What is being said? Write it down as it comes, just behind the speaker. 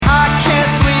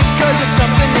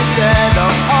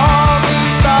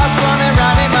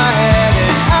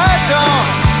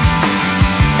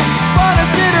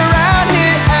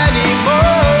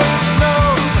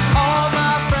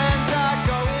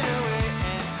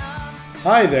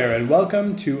Hi there, and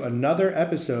welcome to another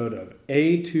episode of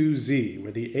A to Z,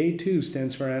 where the A2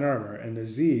 stands for Ann Arbor and the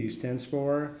Z stands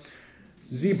for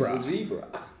zebra. Zebra.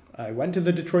 I went to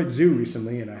the Detroit Zoo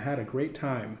recently, and I had a great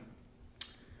time.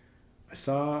 I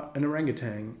saw an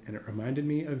orangutan, and it reminded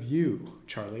me of you,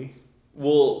 Charlie.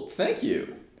 Well, thank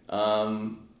you. I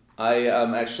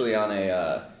am actually on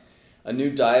a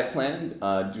new diet plan,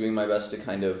 doing my best to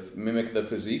kind of mimic the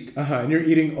physique. And you're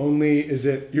eating only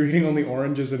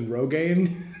oranges and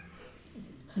Rogaine?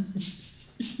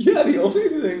 Yeah, the only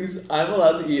things I'm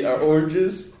allowed to eat are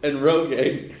oranges and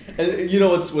Rogaine. And you know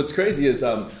what's crazy is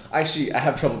I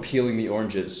have trouble peeling the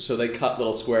oranges, so they cut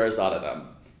little squares out of them,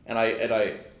 and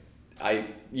I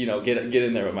get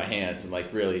in there with my hands and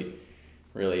like really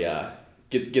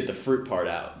get the fruit part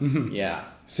out. Mm-hmm. Yeah.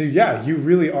 So yeah, you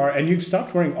really are, and you've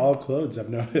stopped wearing all clothes, I've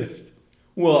noticed.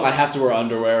 Well, I have to wear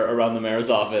underwear around the mayor's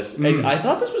office. And I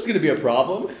thought this was going to be a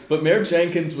problem, but Mayor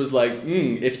Jenkins was like,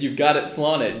 if you've got it,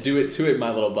 flaunt it. Do it to it,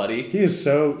 my little buddy. He is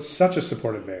such a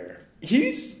supportive mayor.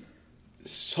 He's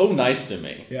so nice to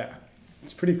me. Yeah.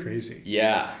 It's pretty crazy.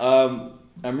 Yeah.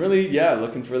 I'm really,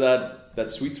 looking for that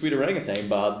sweet orangutan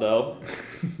bod, though.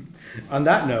 On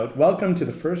that note, welcome to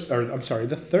the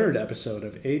third episode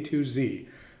of A to Z,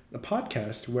 the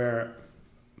podcast where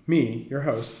me, your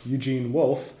host, Eugene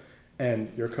Wolf, and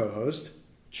your co-host,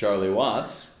 Charlie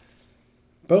Watts,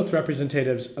 both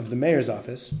representatives of the mayor's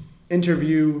office,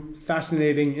 interview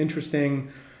fascinating,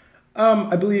 interesting,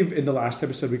 I believe in the last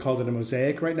episode we called it a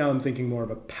mosaic. Right now I'm thinking more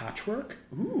of a patchwork.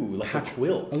 Ooh, like a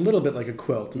quilt. A little bit like a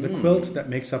quilt. The quilt that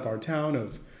makes up our town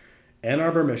of Ann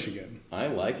Arbor, Michigan. I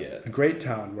like it. A great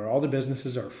town where all the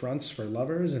businesses are fronts for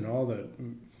lovers and all the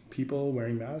people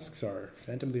wearing masks are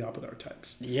Phantom of the Opera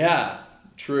types. Yeah,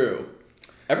 true.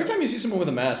 Every time you see someone with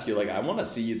a mask, you're like, I want to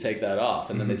see you take that off.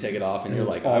 And then they take it off and you're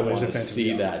like, I want to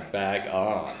see that back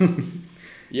on.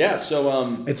 Yeah,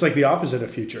 so... it's like the opposite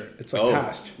of future. It's like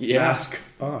past. Yeah. Mask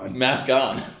on. Mask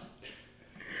on.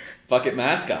 Fuck it,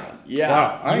 mask on. Yeah.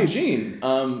 Wow, Eugene,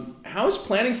 how's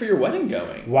planning for your wedding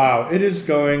going? Wow, it is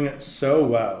going so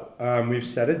well. We've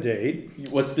set a date.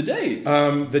 What's the date?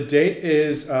 The date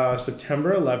is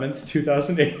September 11th,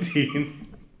 2018.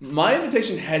 My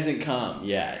invitation hasn't come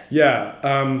yet.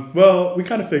 Yeah. Well, we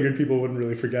kind of figured people wouldn't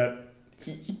really forget.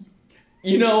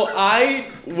 You know, I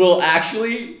will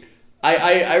actually...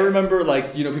 I remember,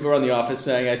 like, you know, people around the office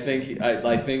saying,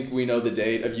 I think we know the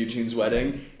date of Eugene's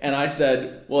wedding. And I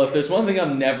said, well, if there's one thing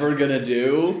I'm never going to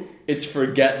do, it's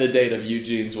forget the date of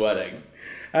Eugene's wedding.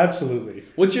 Absolutely.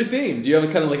 What's your theme? Do you have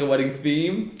a kind of like a wedding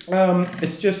theme?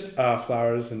 It's just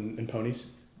flowers and ponies.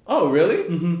 Oh, really?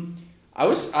 Mm-hmm.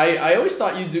 I always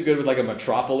thought you'd do good with like a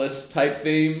Metropolis type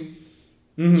theme.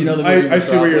 Mm-hmm. You know, the movie I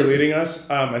see where you're Metropolis. leading us.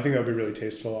 I think that would be really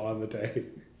tasteful on the day.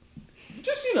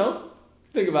 Just,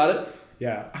 think about it.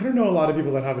 Yeah. I don't know a lot of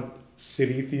people that have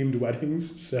city-themed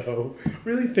weddings, so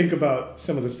really think about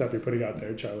some of the stuff you're putting out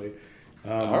there, Charlie.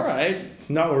 All right. It's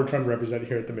not what we're trying to represent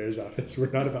here at the mayor's office.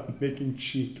 We're not about making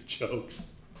cheap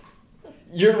jokes.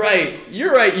 You're right,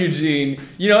 Eugene.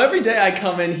 Every day I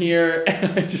come in here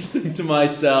and I just think to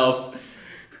myself,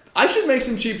 I should make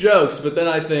some cheap jokes, but then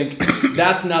I think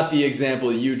that's not the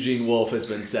example Eugene Wolf has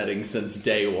been setting since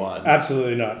day one.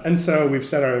 Absolutely not. And so we've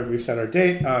set our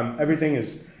date. Everything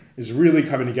is really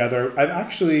coming together. I've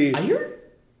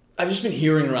just been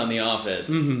hearing around the office.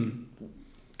 Mm-hmm.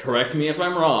 Correct me if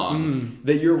I'm wrong.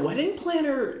 That your wedding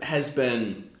planner has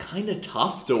been kind of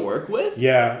tough to work with.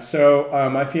 Yeah. So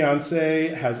my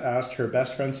fiance has asked her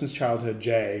best friend since childhood,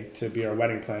 Jay, to be our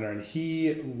wedding planner, and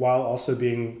he, while also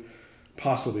being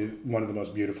possibly one of the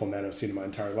most beautiful men I've seen in my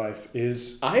entire life,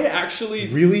 is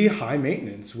really high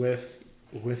maintenance with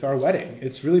our wedding.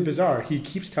 It's really bizarre. He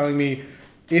keeps telling me,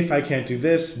 if I can't do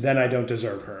this, then I don't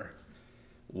deserve her.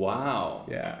 Wow.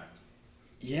 Yeah.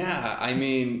 Yeah, I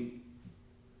mean,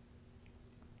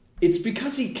 it's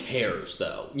because he cares,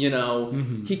 though.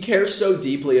 Mm-hmm. He cares so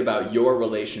deeply about your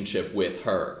relationship with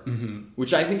her,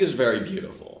 which I think is very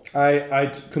beautiful.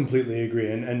 I completely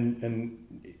agree, and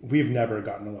we've never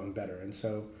gotten along better, and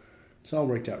so it's all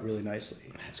worked out really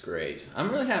nicely. That's great.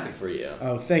 I'm really happy for you.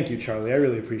 Oh, thank you, Charlie. I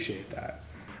really appreciate that.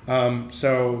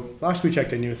 So last we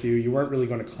checked in with you, you weren't really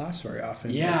going to class very often.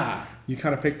 Yeah. You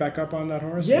kind of picked back up on that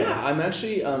horse? Yeah, I'm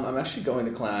actually going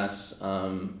to class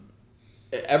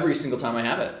every single time I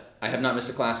have it. I have not missed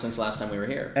a class since last time we were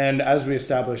here. And as we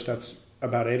established, that's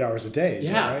about 8 hours a day. Is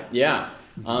that right? Yeah.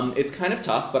 It's kind of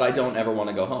tough, but I don't ever want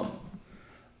to go home.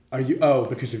 Are you? Oh,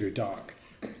 because of your dog.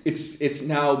 It's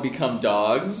now become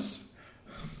dogs.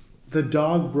 The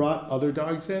dog brought other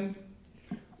dogs in?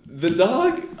 The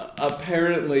dog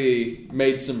apparently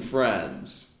made some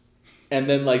friends and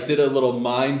then did a little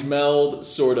mind meld,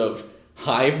 sort of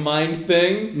hive mind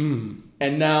thing.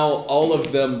 And now all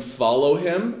of them follow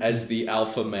him as the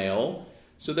alpha male.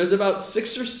 So there's about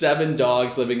 6 or 7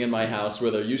 dogs living in my house where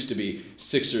there used to be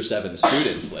 6 or 7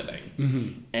 students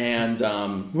living. And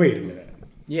wait a minute.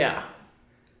 Yeah.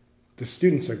 The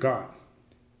students are gone.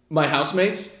 My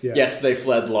housemates? Yeah. Yes, they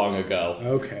fled long ago.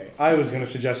 Okay. I was going to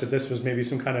suggest that this was maybe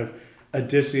some kind of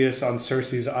Odysseus on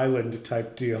Circe's island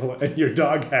type deal, and your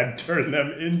dog had turned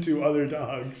them into other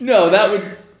dogs. No, that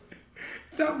would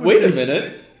Wait be... a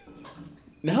minute.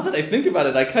 Now that I think about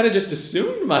it, I kind of just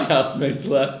assumed my housemates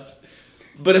left.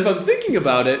 But if I'm thinking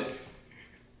about it,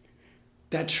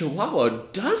 that Chihuahua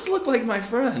does look like my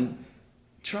friend,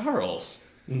 Charles.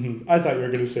 Mm-hmm. I thought you were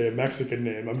going to say a Mexican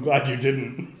name. I'm glad you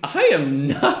didn't. I am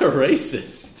not a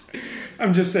racist.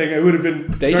 I'm just saying it would have been...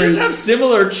 They just have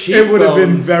similar cheekbones. It would have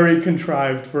been very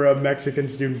contrived for a Mexican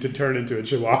student to turn into a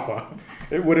Chihuahua.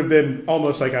 It would have been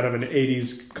almost like out of an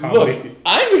 80s comedy. Look,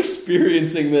 I'm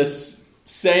experiencing this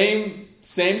same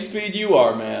speed you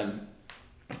are, man.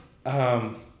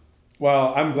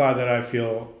 Well, I'm glad that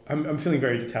I'm feeling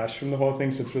very detached from the whole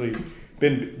thing, so it's really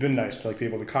been nice to like be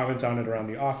able to comment on it around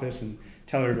the office and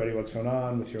tell everybody what's going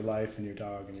on with your life and your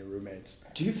dog and your roommates.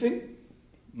 Do you think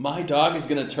my dog is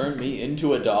going to turn me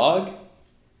into a dog?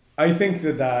 I think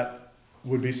that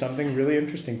would be something really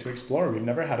interesting to explore. We've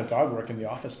never had a dog work in the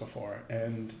office before,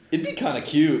 and it'd be kind of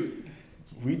cute.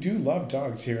 We do love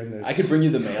dogs here in this. I could bring you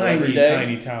the mail every day.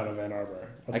 Tiny town of Ann Arbor.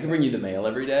 I could bring you the mail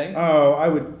every day. Oh, I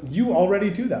would. You already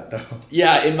do that though.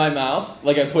 Yeah, in my mouth.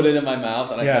 Like I put it in my mouth,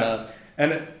 and I kind of.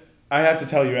 And I have to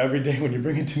tell you, every day when you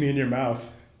bring it to me in your mouth,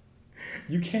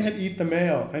 you can't eat the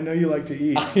mail. I know you like to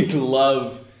eat. I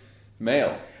love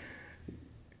mail.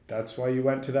 That's why you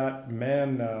went to that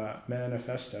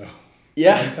manifesto.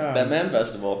 Yeah, that man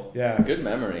festival. Yeah. Good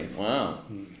memory. Wow.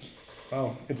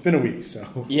 Well, it's been a week,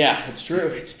 so. Yeah, it's true.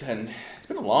 It's been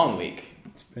a long week.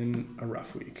 It's been a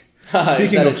rough week.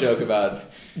 Is that a joke about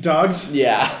dogs?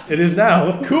 Yeah. It is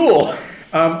now. Cool.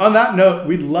 On that note,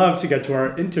 we'd love to get to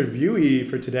our interviewee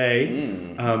for today.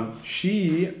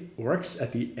 She works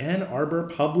at the Ann Arbor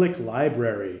Public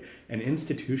Library, an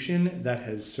institution that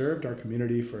has served our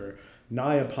community for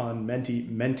nigh upon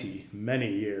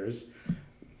many years.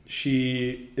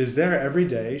 She is there every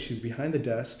day. She's behind the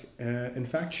desk. In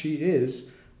fact, she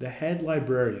is the head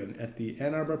librarian at the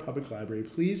Ann Arbor Public Library.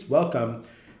 Please welcome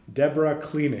Debra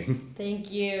Cleaning.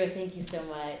 Thank you so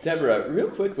much. Debra, real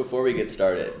quick before we get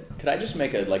started, could I just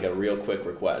make a real quick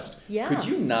request? Yeah. Could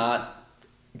you not,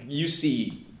 you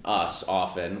see us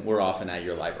often, we're often at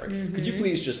your library. Mm-hmm. Could you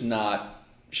please just not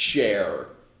share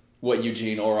what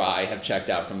Eugene or I have checked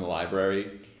out from the library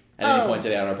at any point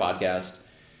today on our podcast?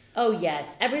 Oh,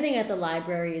 yes. Everything at the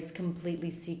library is completely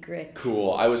secret.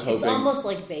 Cool. I was hoping... It's almost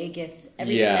like Vegas.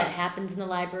 Everything that happens in the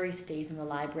library stays in the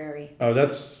library. Oh,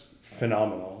 that's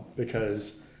phenomenal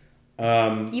because...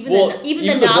 even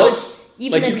the knowledge... Books,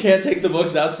 you can't take the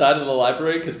books outside of the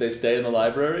library because they stay in the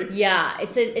library? Yeah,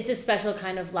 it's a special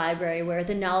kind of library where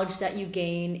the knowledge that you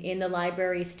gain in the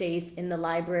library stays in the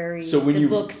library. So when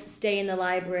books stay in the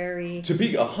library. To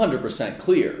be 100%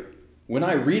 clear... When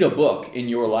I read a book in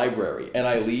your library and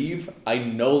I leave, I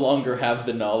no longer have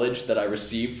the knowledge that I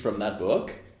received from that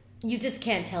book? You just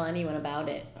can't tell anyone about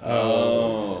it.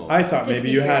 Oh. I thought maybe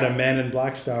you had a Man in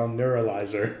Black style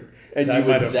neuralizer. And you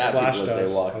would zap people as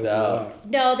they walked out.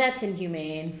 No, that's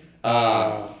inhumane.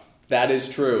 That is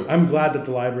true. I'm glad that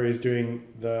the library is doing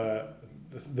the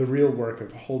real work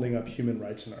of holding up human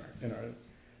rights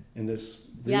in this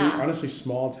really honestly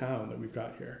small town that we've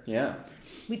got here. Yeah.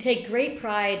 We take great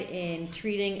pride in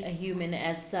treating a human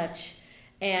as such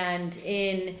and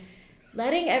in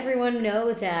letting everyone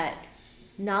know that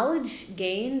knowledge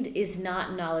gained is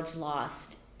not knowledge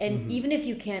lost. And even if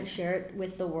you can't share it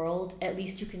with the world, at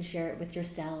least you can share it with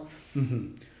yourself.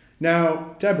 Mm-hmm.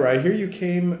 Now, Debra, I hear you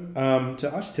came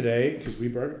to us today, because we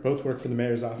both work for the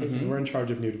mayor's office and we're in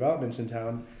charge of new developments in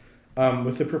town,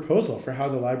 with a proposal for how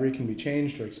the library can be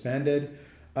changed or expanded.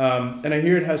 And I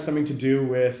hear it has something to do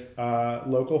with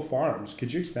local farms.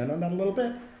 Could you expand on that a little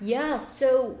bit? Yeah,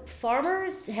 so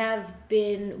farmers have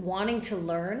been wanting to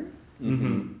learn.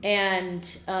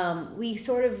 And we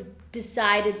sort of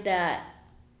decided that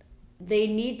they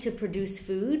need to produce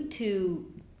food to,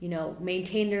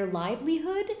 maintain their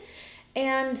livelihood.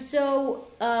 And so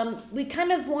we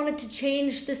kind of wanted to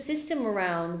change the system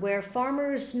around where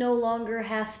farmers no longer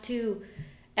have to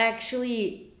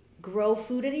actually grow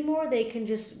food anymore. They can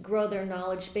just grow their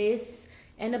knowledge base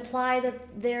and apply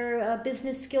their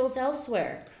business skills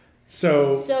elsewhere.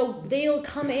 So they'll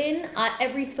come in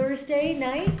every Thursday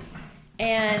night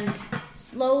and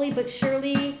slowly but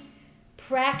surely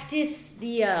practice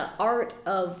the art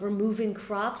of removing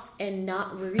crops and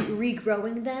not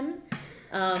regrowing them.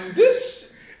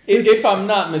 This, if I'm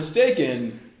not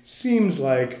mistaken, seems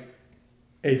like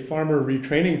a farmer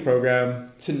retraining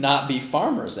program to not be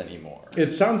farmers anymore.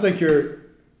 It sounds like you're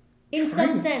in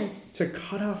some sense to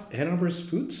cut off Ann Arbor's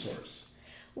food source.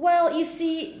 Well, you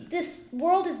see, this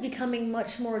world is becoming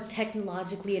much more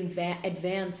technologically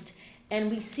advanced, and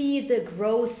we see the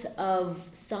growth of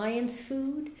science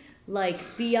food, like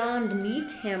Beyond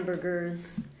Meat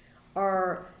hamburgers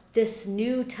are this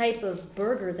new type of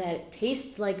burger that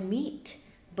tastes like meat,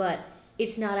 but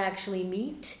it's not actually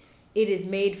meat. It is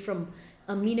made from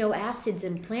amino acids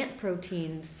and plant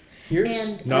proteins.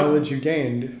 Here's knowledge you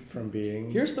gained from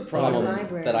being... Here's the problem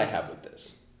that I have with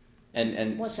this.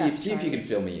 And see if you can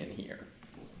fill me in here.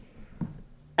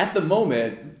 At the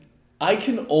moment, I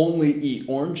can only eat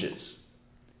oranges.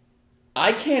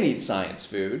 I can't eat science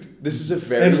food. This is a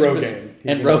very specific...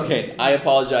 And Rogaine. I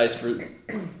apologize for See,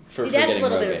 forgetting that's a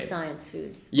little Rogaine. bit of science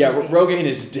food. Yeah, Rogaine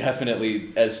is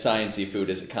definitely as sciencey food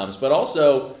as it comes. But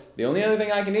also, the only other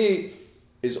thing I can eat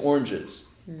is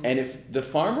oranges. And if the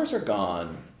farmers are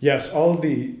gone... Yes, all of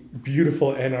the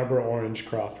beautiful Ann Arbor orange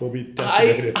crop will be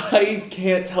decimated. I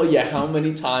can't tell you how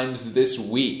many times this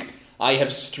week I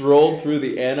have strolled through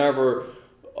the Ann Arbor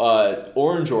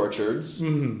orange orchards.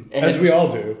 Mm-hmm. As we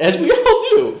all do. As we all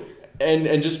do.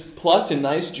 And just plucked a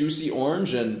nice juicy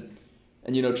orange and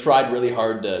tried really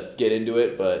hard to get into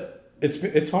it, but...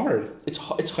 It's hard.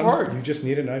 It's hard. You just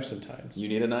need a knife sometimes. You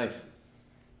need a knife.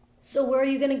 So where are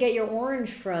you going to get your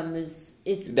orange from is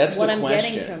That's what the I'm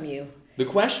question. getting from you. The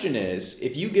question is,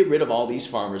 if you get rid of all these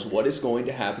farmers, what is going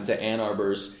to happen to Ann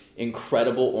Arbor's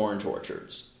incredible orange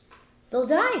orchards? They'll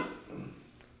die.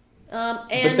 But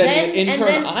then in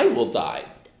turn, I will die.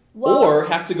 Well, or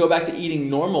have to go back to eating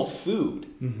normal food.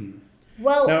 Mm-hmm.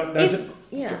 Well,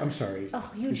 yeah. I'm sorry.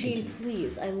 Oh, Eugene,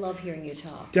 please. I love hearing you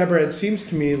talk. Debra, it seems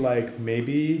to me like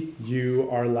maybe you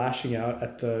are lashing out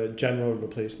at the general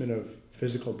replacement of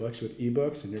physical books with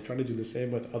ebooks, and you're trying to do the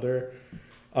same with other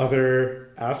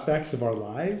aspects of our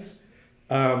lives.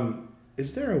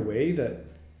 Is there a way that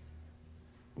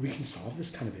we can solve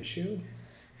this kind of issue?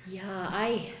 Yeah,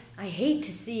 I hate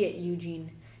to see it,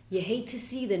 Eugene. You hate to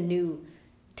see the new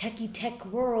techie tech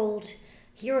world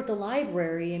here at the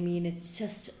library. I mean, it's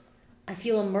just, I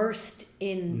feel immersed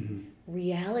in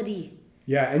reality.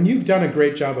 Yeah, and you've done a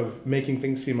great job of making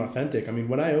things seem authentic. I mean,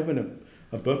 when I open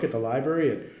a book at the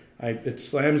library, it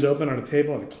slams open on a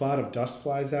table and a cloud of dust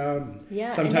flies out.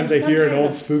 And sometimes I hear an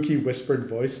old spooky whispered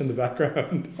voice in the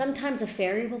background. Sometimes a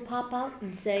fairy will pop out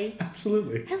and say,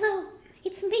 "Absolutely. Hello,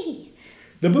 it's me."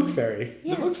 The book fairy.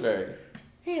 Yes. The book fairy.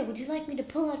 Hey, would you like me to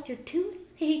pull out your tooth?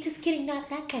 Hey, just kidding, not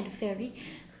that kind of fairy.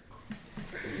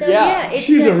 So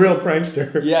she's a real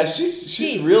prankster. Yeah,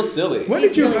 she's real silly. When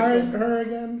did you hire her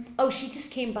again? Oh, she just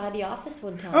came by the office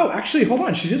one time. Oh, actually, hold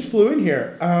on. She just flew in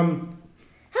here.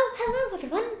 Oh, hello,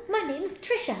 everyone. My name's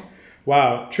Trisha.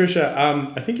 Wow, Trisha,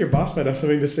 I think your boss might have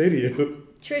something to say to you.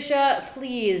 Trisha,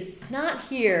 please. Not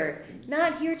here.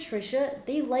 Not here, Trisha.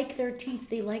 They like their teeth.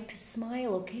 They like to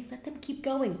smile, okay? Let them keep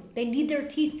going. They need their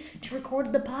teeth to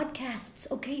record the podcasts,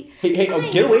 okay? Hey,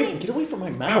 get away from my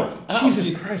mouth. Ow,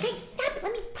 Jesus Christ. Hey, stop it.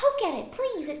 Let me poke at it,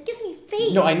 please. It gives me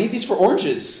faith. No, I need these for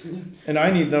oranges. And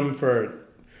I need them for...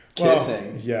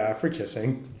 Kissing. Yeah, for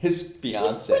kissing. His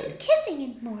fiance. We're kissing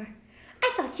anymore.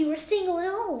 I thought you were single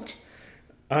and old.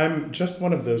 I'm just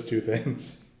one of those two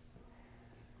things.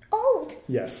 Old?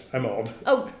 Yes, I'm old.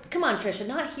 Oh, come on, Trisha,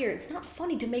 not here. It's not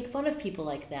funny to make fun of people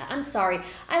like that. I'm sorry.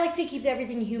 I like to keep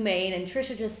everything humane, and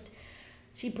Trisha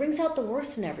she brings out the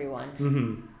worst in everyone.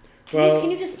 Mm-hmm.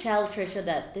 Can you just tell Trisha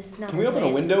that this is not Can we open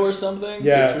a window or something so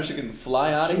Trisha can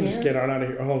fly out of here? Just get on out of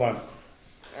here. Hold on.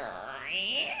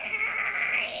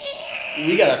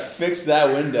 We gotta fix that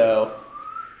window.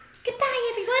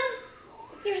 Goodbye, everyone.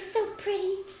 You're so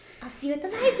pretty. I'll see you at the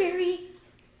library.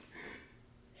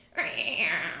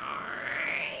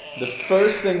 The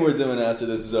first thing we're doing after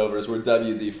this is over is we're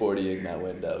WD-40ing that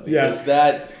window because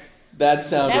that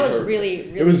sounded. That was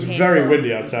really it was painful. very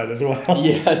windy outside as well.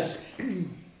 Yes,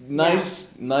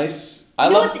 nice.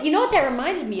 You know what that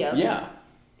reminded me of? Yeah,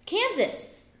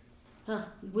 Kansas.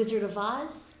 Wizard of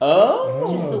Oz. Oh,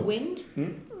 Just the wind.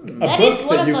 That is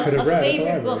one of my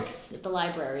favorite books at the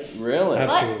library. Really?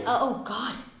 Absolutely. But, oh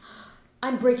God,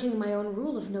 I'm breaking my own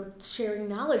rule of no sharing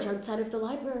knowledge outside of the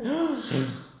library.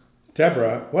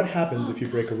 Debra, what happens if you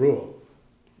break a rule?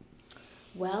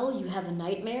 Well, you have a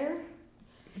nightmare.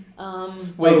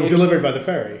 Delivered by the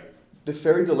fairy. The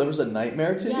fairy delivers a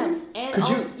nightmare to you? Yes, and Could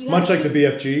also, you much like the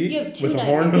BFG you have two with a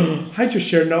horn? nightmares. I just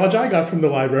shared knowledge I got from the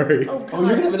library. Oh God! Oh,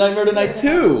 you're gonna have a nightmare tonight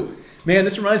too. Man,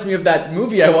 this reminds me of that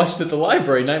movie I watched at the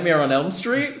library, Nightmare on Elm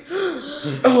Street.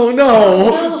 Oh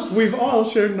no! We've all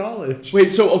shared knowledge.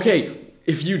 Wait, so okay,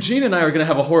 if Eugene and I are going to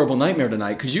have a horrible nightmare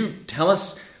tonight, could you tell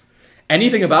us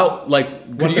anything about,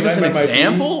 like, could you give us an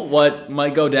example what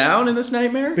might go down in this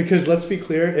nightmare? Because let's be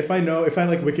clear, if I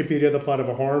like Wikipedia the plot of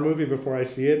a horror movie before I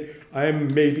see it,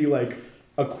 I'm maybe like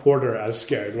a quarter as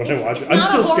scared when I watch it. I'm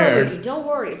still scared. Movie. Don't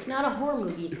worry, it's not a horror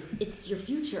movie. It's your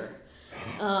future.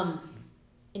 And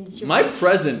it's your My future.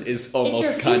 present is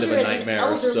almost kind of a nightmare.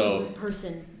 As an elderly So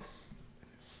person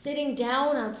sitting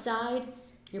down outside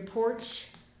your porch,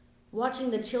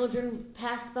 watching the children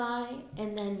pass by,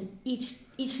 and then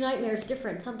each nightmare is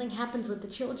different. Something happens with the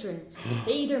children.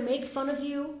 They either make fun of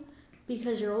you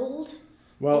because you're old.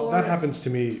 Well, that happens to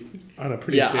me on a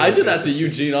pretty daily I do that basis. to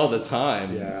Eugene all the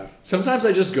time. Yeah. Sometimes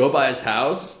I just go by his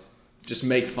house, just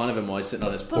make fun of him while he's sitting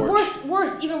on his porch.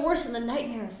 But even worse than the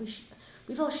nightmare. If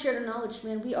we've all shared our knowledge,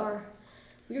 man. We are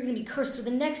going to be cursed for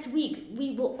the next week.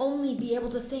 We will only be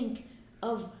able to think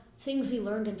of things we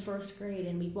learned in first grade,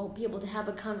 and we won't be able to have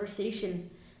a conversation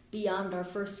beyond our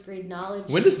first grade knowledge.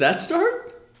 When does that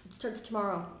start? It starts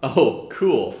tomorrow. Oh,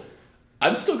 cool.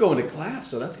 I'm still going to class,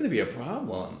 so that's going to be a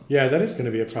problem. Yeah, that is going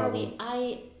to be a problem.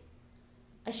 Charlie,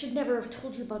 I should never have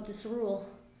told you about this rule,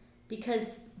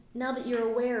 because now that you're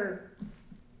aware,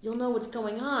 you'll know what's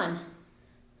going on.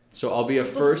 So I'll be a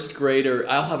first grader.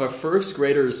 I'll have a first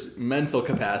grader's mental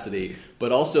capacity,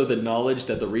 but also the knowledge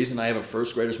that the reason I have a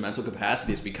first grader's mental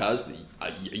capacity is because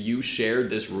you shared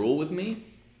this rule with me?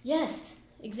 Yes,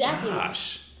 exactly.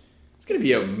 Gosh. It's going to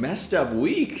be a messed up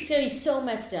week. It's going to be so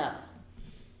messed up.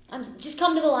 Just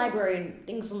come to the library and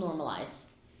things will normalize.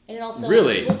 And it also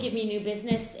will give me new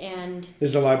business and...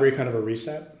 Is the library kind of a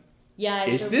reset? Yeah,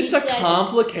 is this a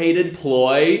complicated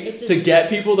ploy to get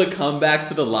people to come back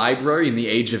to the library in the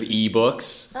age of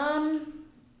ebooks?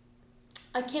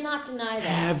 I cannot deny that.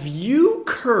 Have you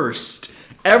cursed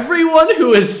everyone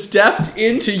who has stepped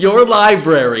into your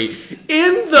library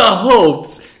in the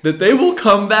hopes that they will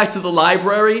come back to the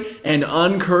library and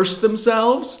uncurse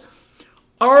themselves?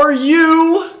 Are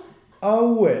you a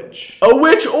witch? A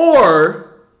witch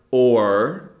or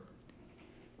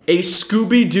a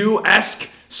Scooby-Doo-esque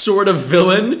sort of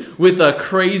villain with a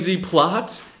crazy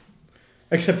plot?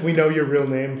 Except we know your real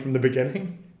name from the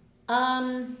beginning.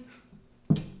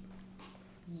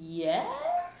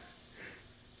 Yes.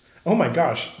 Oh my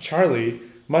gosh, Charlie,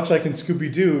 much like in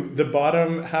Scooby-Doo, the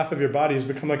bottom half of your body has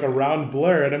become like a round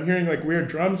blur, and I'm hearing like weird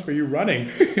drums for you running.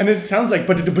 And it sounds like...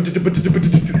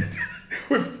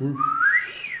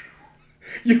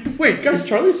 Wait, guys,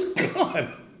 Charlie's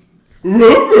gone.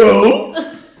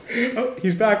 Oh,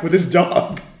 he's back with his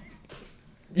dog.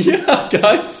 Yeah,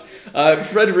 guys.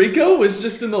 Frederico was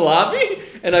just in the lobby,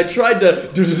 and I tried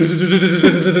to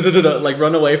like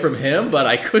run away from him, but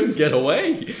I couldn't get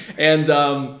away.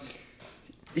 And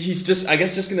he's just, I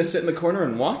guess, just gonna sit in the corner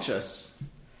and watch us.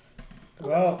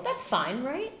 Well, that's fine,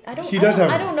 right? I don't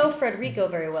know Frederico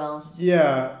very well.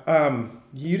 Yeah.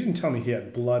 You didn't tell me he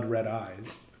had blood red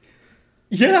eyes.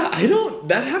 Yeah,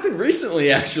 that happened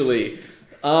recently, actually.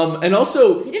 And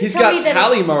also, he's got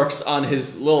tally marks on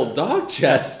his little dog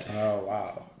chest. Oh,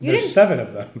 wow. There's 7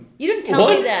 of them. You didn't tell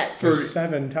me that. There's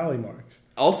 7 tally marks.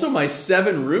 Also, my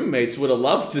 7 roommates would have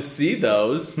loved to see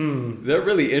those. They're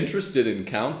really interested in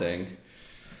counting.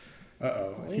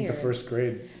 Uh-oh. I think the first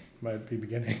grade might be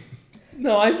beginning.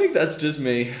 No, I think that's just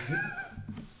me.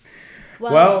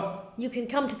 Well, you can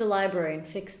come to the library and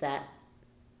fix that.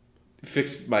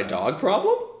 Fix my dog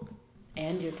problem?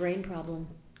 And your brain problem.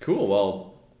 Cool,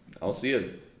 well, I'll see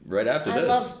you right after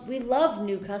this. We love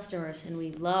new customers, and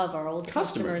we love our old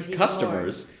customers.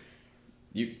 Customers?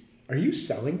 Are you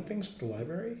selling things to the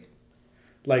library?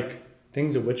 Like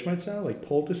things a witch might sell? Like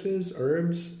poultices,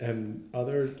 herbs, and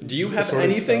other... Do you have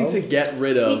anything to get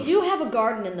rid of? We do have a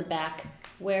garden in the back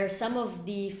where some of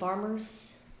the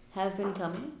farmers have been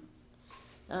coming.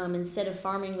 Instead of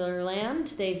farming their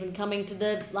land, they've been coming to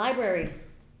the library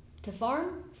to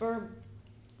farm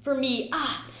for me.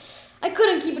 I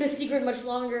couldn't keep it a secret much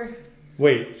longer.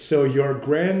 Wait, so your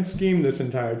grand scheme this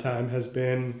entire time has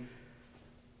been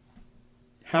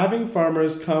having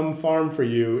farmers come farm for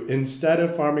you instead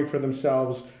of farming for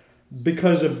themselves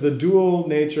because of the dual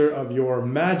nature of your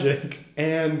magic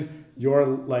and your,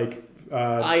 like...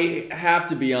 I have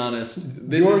to be honest.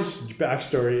 Your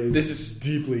backstory is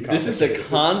deeply complicated. This is a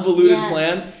convoluted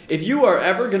plan. If you are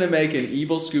ever going to make an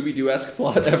evil Scooby-Doo-esque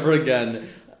plot ever again,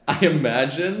 I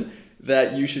imagine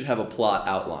that you should have a plot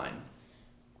outline.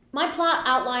 My plot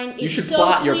outline is you should so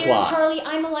plot clear, your plot. Charlie.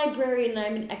 I'm a librarian and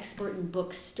I'm an expert in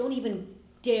books. Don't even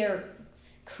dare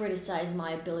criticize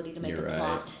my ability to make a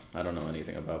plot. I don't know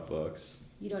anything about books.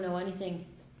 You don't know anything.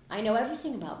 I know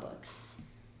everything about books.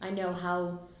 I know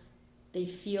how they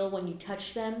feel when you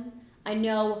touch them. I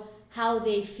know how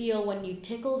they feel when you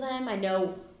tickle them. I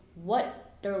know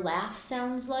what their laugh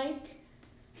sounds like.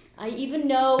 I even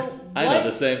know I know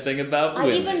the same thing about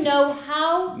women. I even know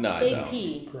how No, they I don't.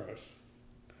 pee. Gross.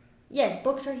 Yes,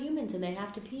 books are humans and they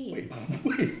have to pee.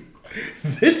 Wait.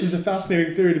 This is a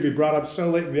fascinating theory to be brought up so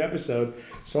late in the episode.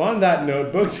 So on that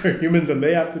note, books are humans and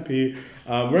they have to pee.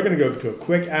 We're going to go to a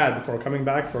quick ad before coming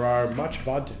back for our much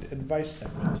vaunted advice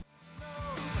segment.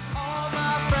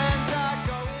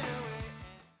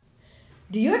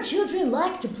 Do your children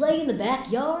like to play in the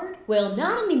backyard? Well,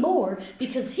 not anymore,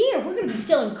 because here we're going to be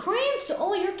selling crayons to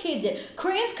all your kids at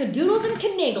Crayons, Cadoodles, and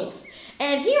Kniggles.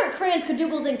 And here at Crayons,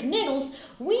 Cadoodles, and Kniggles,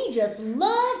 we just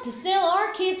love to sell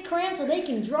our kids crayons so they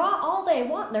can draw all they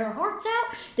want their hearts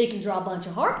out. They can draw a bunch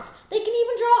of hearts. They can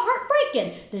even draw a heart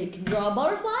breaking. They can draw a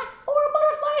butterfly or a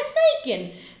butterfly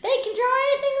snaking. They can draw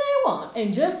anything they want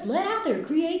and just let out their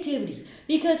creativity.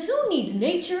 Because who needs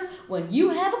nature when you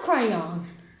have a crayon?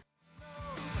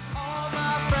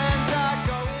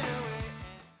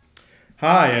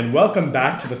 Hi, and welcome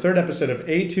back to the third episode of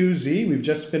A to Z. We've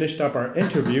just finished up our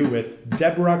interview with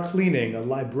Debra Cleaning, a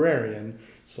librarian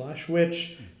 /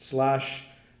 witch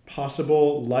 /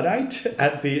 possible Luddite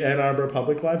at the Ann Arbor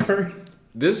Public Library.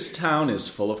 This town is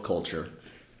full of culture.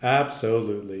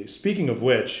 Absolutely. Speaking of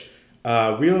which,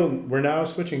 we're now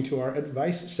switching to our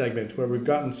advice segment where we've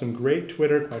gotten some great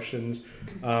Twitter questions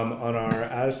on our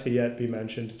as to yet be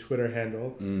mentioned Twitter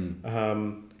handle.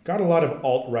 Got a lot of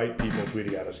alt-right people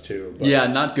tweeting at us too. But Yeah,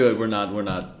 not good. We're not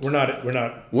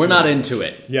into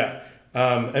it. Yeah.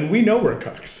 And we know we're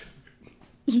cucks.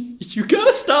 You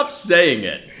gotta stop saying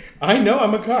it. I know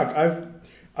I'm a cuck.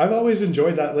 I've always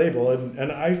enjoyed that label,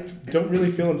 and I don't really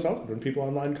feel insulted when people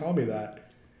online call me that.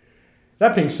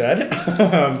 That being said,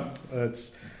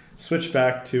 let's switch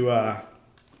back to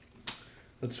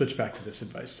this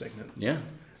advice segment. Yeah.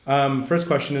 First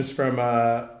question is from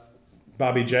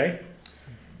Bobby J.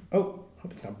 Oh,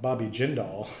 hope it's not Bobby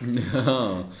Jindal.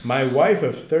 No. My wife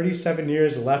of 37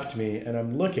 years left me, and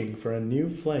I'm looking for a new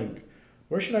fling.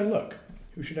 Where should I look?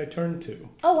 Who should I turn to?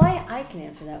 Oh, I can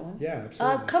answer that one. Yeah,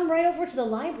 absolutely. Come right over to the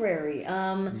library.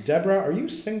 Debra, are you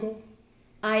single?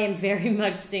 I am very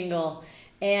much single.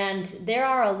 And there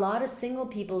are a lot of single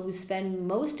people who spend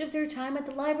most of their time at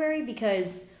the library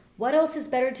because what else is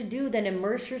better to do than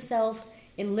immerse yourself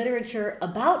in literature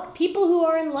about people who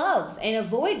are in love and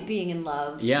avoid being in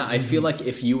love. Yeah, I feel like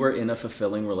if you were in a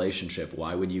fulfilling relationship,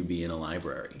 why would you be in a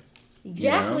library?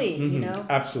 Exactly, you know?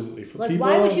 Absolutely. For like, people,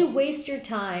 why would you waste your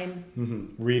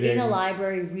time reading, in a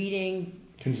library reading,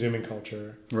 consuming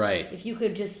culture? Right. if you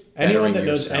could just... Anyone that bettering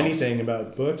knows yourself. anything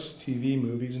about books, TV,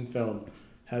 movies, and film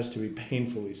has to be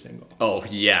painfully single. Oh,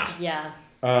 yeah. Yeah.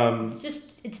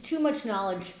 It's too much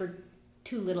knowledge for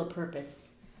too little purpose.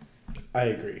 I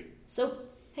agree. So,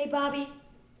 hey, Bobby,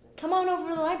 come on over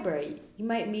to the library. You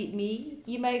might meet me.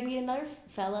 You might meet another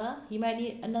fella. You might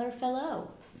meet another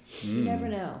fellow. You never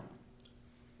know.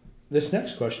 This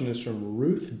next question is from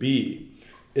Ruth B.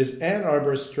 Is Ann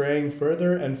Arbor straying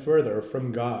further and further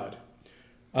from God?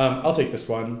 I'll take this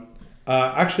one.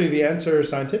 Actually, the answer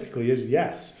scientifically is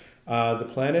yes. The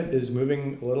planet is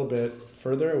moving a little bit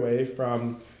further away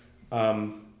from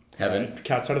Heaven.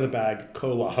 Cat's out of the bag,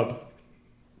 Kolob.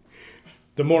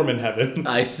 The Mormon heaven.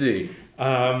 I see.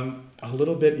 A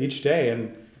little bit each day,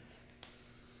 and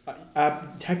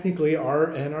technically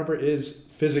our Ann Arbor is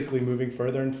physically moving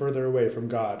further and further away from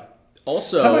God.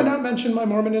 Also, have I not mentioned my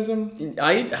Mormonism?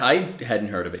 I hadn't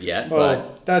heard of it yet,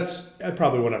 Well, that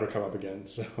probably won't ever come up again,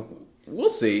 so... We'll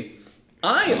see.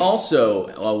 I also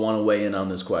want to weigh in on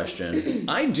this question.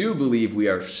 I do believe we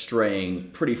are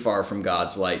straying pretty far from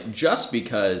God's light just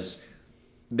because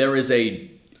there is a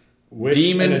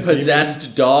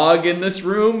demon-possessed dog in this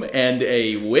room and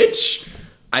a witch.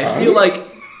 I feel like...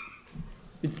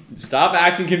 Stop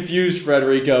acting confused,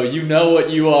 Frederico. You know what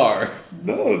you are.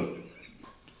 No.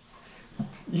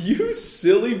 You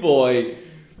silly boy.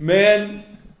 Man,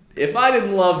 if I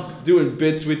didn't love doing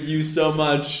bits with you so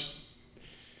much,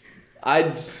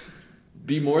 I'd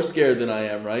be more scared than I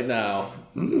am right now.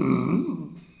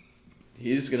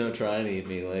 He's gonna try and eat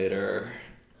me later.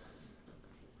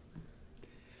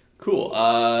 Cool.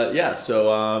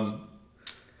 So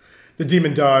The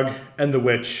demon dog and the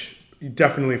witch,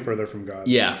 definitely further from God.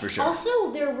 yeah, for sure.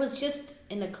 Also, there was just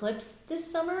an eclipse this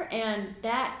summer, and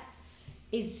that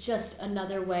is just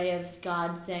another way of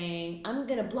God saying, I'm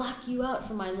going to block you out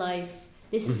from my life.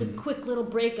 This is a quick little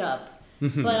breakup.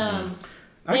 But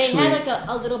they had like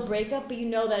a little breakup, but you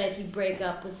know that if you break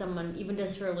up with someone, even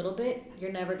just for a little bit,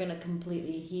 you're never going to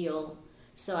completely heal.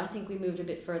 So I think we moved a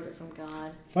bit further from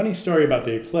God. Funny story about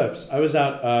the eclipse. I was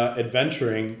out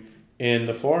adventuring in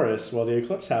the forest while the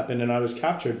eclipse happened, and I was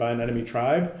captured by an enemy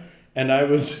tribe, and I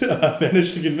was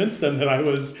managed to convince them that I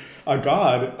was a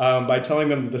god by telling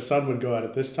them that the sun would go out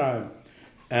at this time.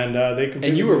 And they completely...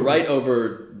 And you were right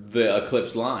over the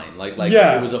eclipse line. Like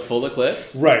Yeah. It was a full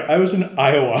eclipse? Right. I was in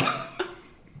Iowa.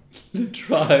 The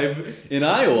tribe in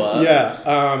Iowa? Yeah.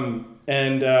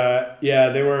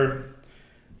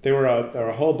 There were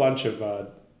a whole bunch of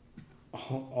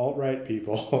alt-right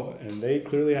people, and they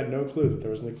clearly had no clue that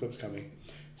there was an eclipse coming.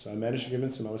 So I managed to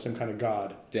convince them I was some kind of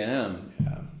god. Damn.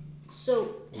 Yeah.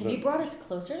 So, have you brought us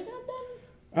closer to God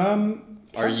then?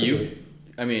 Are Possibly. you?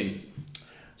 I mean...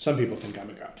 Some people think I'm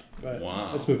a god, but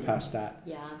Wow. let's move past that.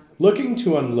 Yeah. Looking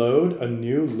to unload a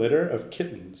new litter of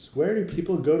kittens. Where do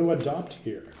people go to adopt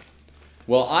here?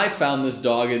 Well, I found this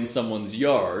dog in someone's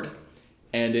yard,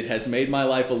 and it has made my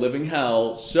life a living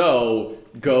hell, so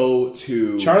go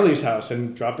to... Charlie's house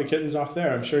and drop the kittens off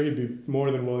there. I'm sure he'd be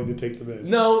more than willing to take them in.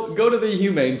 No, go to the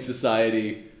Humane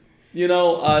Society. You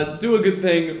know, do a good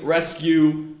thing,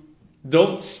 rescue,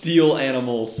 don't steal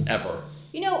animals ever.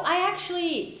 You know, I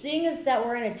actually, seeing as that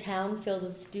we're in a town filled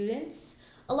with students,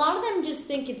 a lot of them just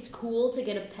think it's cool to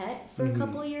get a pet for a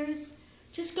couple of years.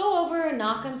 Just go over and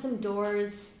knock on some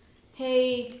doors.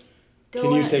 Hey,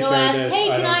 Can you take care of ask, this? hey,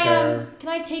 I can don't I care." can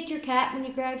I take your cat when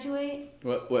you graduate?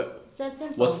 What? It's that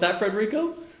simple. What's that,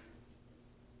 Frederico?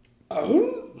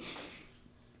 Oh?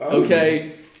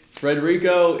 Okay,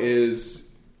 Frederico is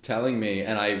telling me,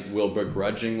 and I will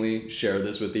begrudgingly share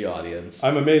this with the audience.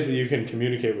 I'm amazed that you can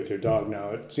communicate with your dog now.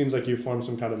 It seems like you formed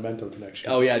some kind of mental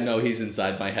connection. Oh yeah, no, he's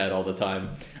inside my head all the time.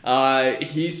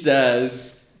 He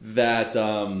says that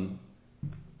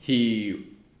he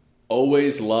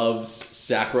always loves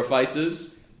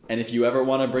sacrifices, and if you ever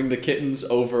want to bring the kittens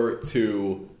over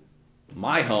to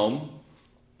my home,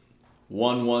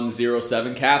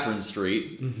 1107 Catherine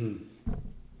Street,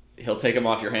 he'll take them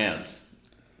off your hands.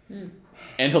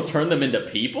 And he'll turn them into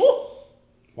people?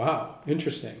 Wow,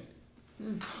 interesting.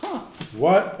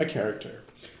 What a character.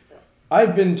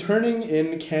 I've been turning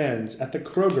in cans at the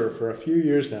Kroger for a few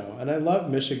years now, and I love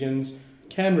Michigan's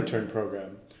can return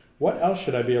program. What else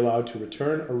should I be allowed to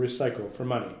return or recycle for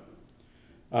money?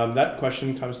 That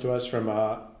question comes to us from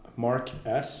Mark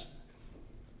S.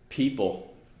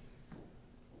 People.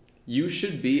 You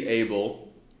should be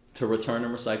able to return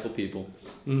and recycle people.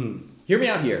 Hear me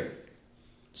out here.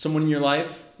 Someone in your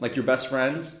life, like your best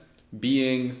friend,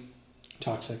 being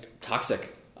Toxic.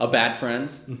 A bad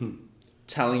friend,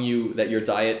 telling you that your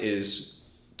diet is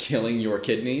killing your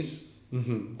kidneys.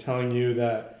 Telling you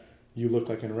that you look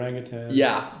like an orangutan.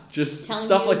 Yeah, just Telling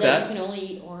stuff you like that. You can only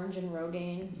eat orange and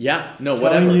Rogaine. Yeah, no,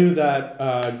 Telling whatever. you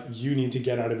that you need to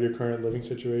get out of your current living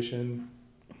situation.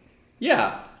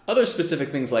 Yeah, other specific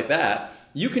things like that.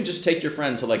 You can just take your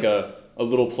friend to like a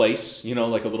little place, you know,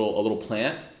 like a little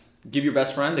plant. Give your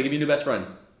best friend, they give you a new best friend.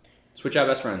 Switch out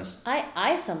best friends. I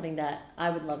have something that I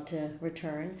would love to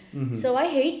return. So I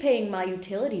hate paying my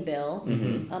utility bill.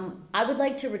 I would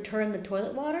like to return the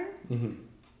toilet water.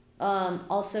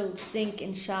 Also sink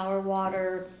and shower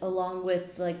water along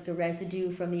with like the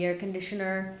residue from the air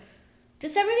conditioner.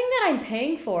 Just everything that I'm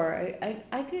paying for.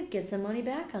 I could get some money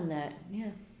back on that. Yeah.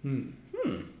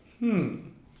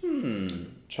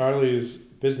 Charlie's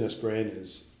business brain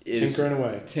is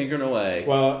tinkering away.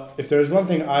 Well, if there's one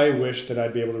thing I wish that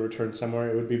I'd be able to return somewhere,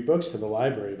 it would be books to the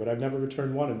library, but I've never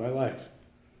returned one in my life.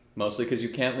 Mostly because you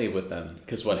can't leave with them.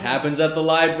 Because what happens at the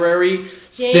library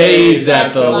stays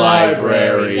at the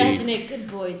library. Doesn't it?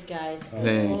 Good boys, guys.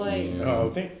 Good boys.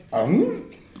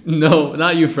 No,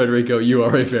 not you, Federico. You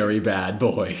are a very bad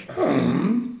boy.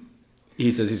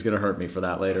 He says he's going to hurt me for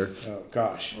that later. Oh,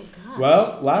 gosh.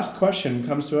 Well, last question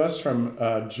comes to us from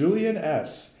Julian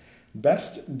S.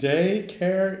 Best day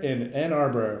care in Ann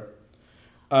Arbor.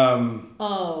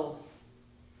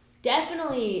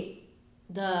 Definitely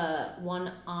the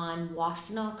one on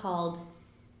Washtenaw called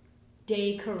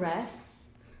Day Caress.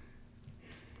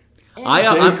 Day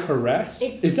Caress?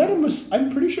 Is that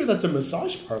I'm pretty sure that's a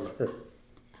massage parlor.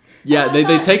 Yeah,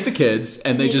 they take the kids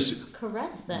and they just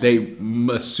caress them. They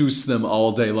masseuse them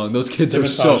all day long. Those kids are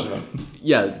massage them.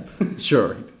 Yeah,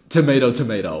 sure. Tomato.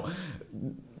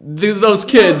 Those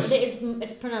kids. No,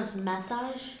 it's pronounced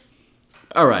massage.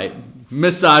 All right,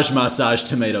 massage,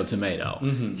 tomato.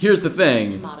 Here's the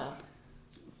thing. Tomato.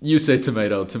 You say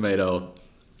tomato.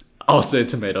 I'll say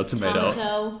tomato.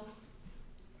 Tomato.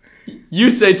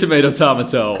 You say tomato.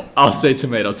 I'll say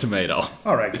tomato.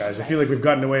 All right, guys. I feel like we've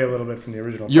gotten away a little bit from the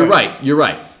original. You're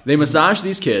right. They massage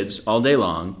these kids all day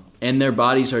long, and their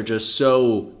bodies are just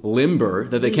so limber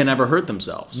that they can never hurt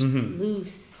themselves.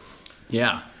 Loose.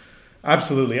 Yeah.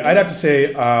 Absolutely. I'd have to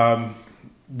say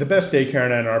the best daycare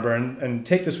in Ann Arbor, and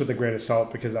take this with a grain of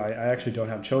salt because I actually don't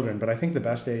have children, but I think the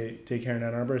best daycare in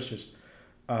Ann Arbor is just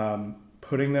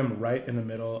putting them right in the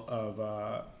middle of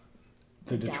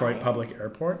the Detroit Public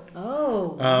Airport.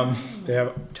 Oh. They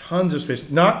have tons of space.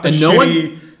 Not the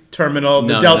And terminal,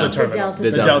 the Delta terminal.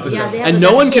 The Delta Yeah, terminal. they have And the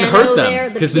no one can piano hurt there,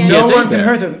 them because the piano. TSA's No one can there.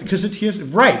 hurt them because the TSA,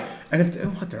 right. And if they're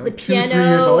like 2 or 3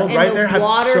 years old, and right? the They have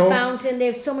water fountain. They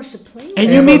have so much to play with. And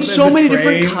They you have meet a so many train.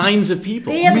 different kinds of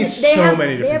people. They have meet so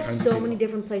many They have different kinds of so people. many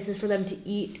different places for them to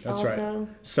eat. That's also. right.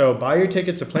 So buy your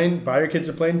kids a plane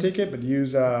ticket, but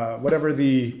use whatever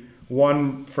the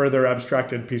one further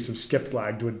abstracted piece of skip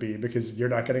flagged would be, because you're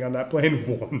not getting on that plane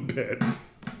one bit.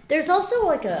 There's also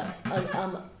like a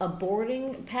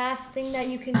boarding pass thing that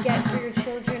you can get for your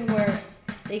children where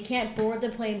they can't board the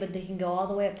plane, but they can go all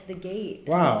the way up to the gate.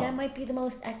 Wow. I think that might be the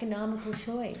most economical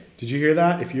choice. Did you hear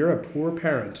that? If you're a poor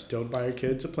parent, don't buy your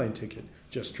kids a plane ticket.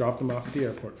 Just drop them off at the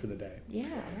airport for the day. Yeah.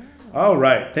 All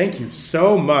right. Thank you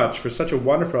so much for such a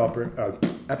wonderful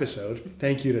episode.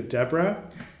 Thank you to Debra.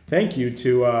 Thank you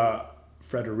to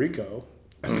Frederico.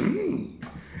 And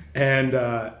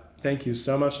thank you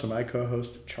so much to my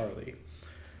co-host, Charlie.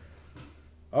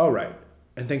 All right.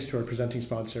 And thanks to our presenting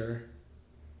sponsor,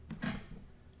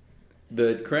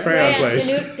 The crayon. Crayon place.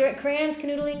 Crayons,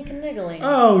 canoodling, canoodling.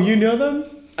 Oh, you know them?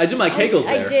 I do my kegels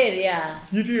there. I did, yeah.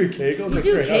 You do your kegels You at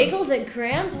do Crayon? kegels and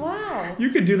crayons? Wow. You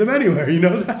could do them anywhere. You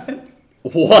know that?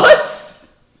 What?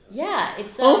 Yeah,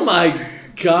 it's. Oh my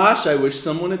gosh! I wish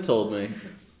someone had told me.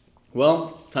 Well,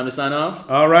 time to sign off.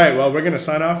 All right. Well, we're going to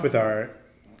sign off with our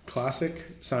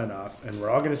classic sign off, and we're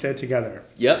all going to say it together.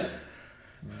 Yep.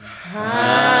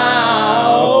 Happy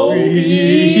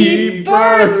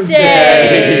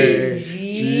birthday,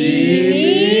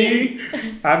 Jeannie.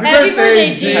 Happy Happy birthday,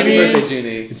 birthday, Jeannie. Happy birthday,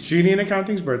 Jeannie. It's Jeannie and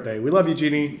Accounting's birthday. We love you,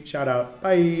 Jeannie. Shout out.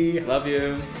 Bye. Love you.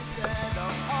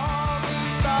 All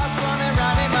these thoughts running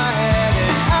round in my head.